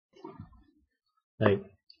Hi,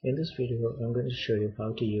 in this video I'm going to show you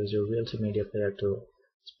how to use your VLC media player to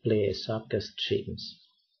play Sopcast streams.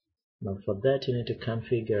 Now for that you need to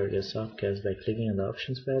configure your Sopcast by clicking on the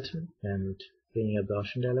options button and bringing up the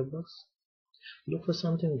option dialog box. Look for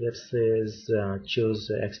something that says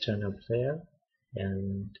choose external player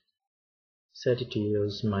and set it to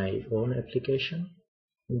use my own application.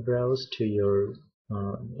 Browse to your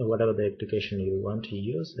whatever the application you want to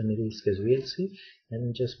use, and in this case VLC,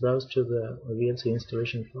 and just browse to the VLC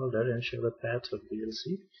installation folder and show the path of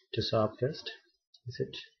VLC to Sopcast. Is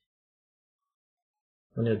it?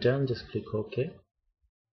 When you're done, just click OK.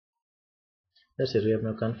 That's it. We have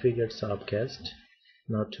now configured Sopcast.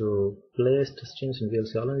 Now to place the streams in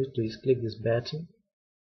VLC, all you need to do is click this button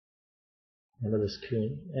under the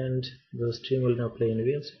screen, and the stream will now play in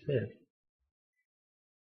VLC player.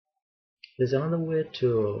 There's another way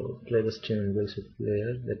to play the stream in VLC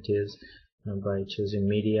player, that is by choosing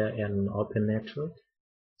media and open network.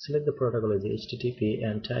 Select the protocol as HTTP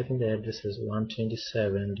and type in the address as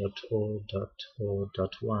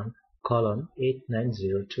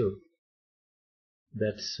 127.0.0.1:8902.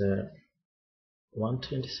 That's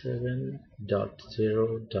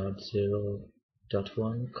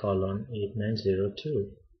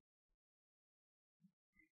 127.0.0.1:8902.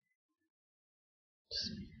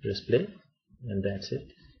 Press play, and that's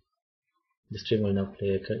it. The stream will now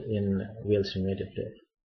play in VLC media player.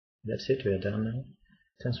 That's it. We are done now.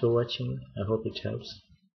 Thanks for watching. I hope it helps.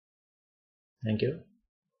 Thank you.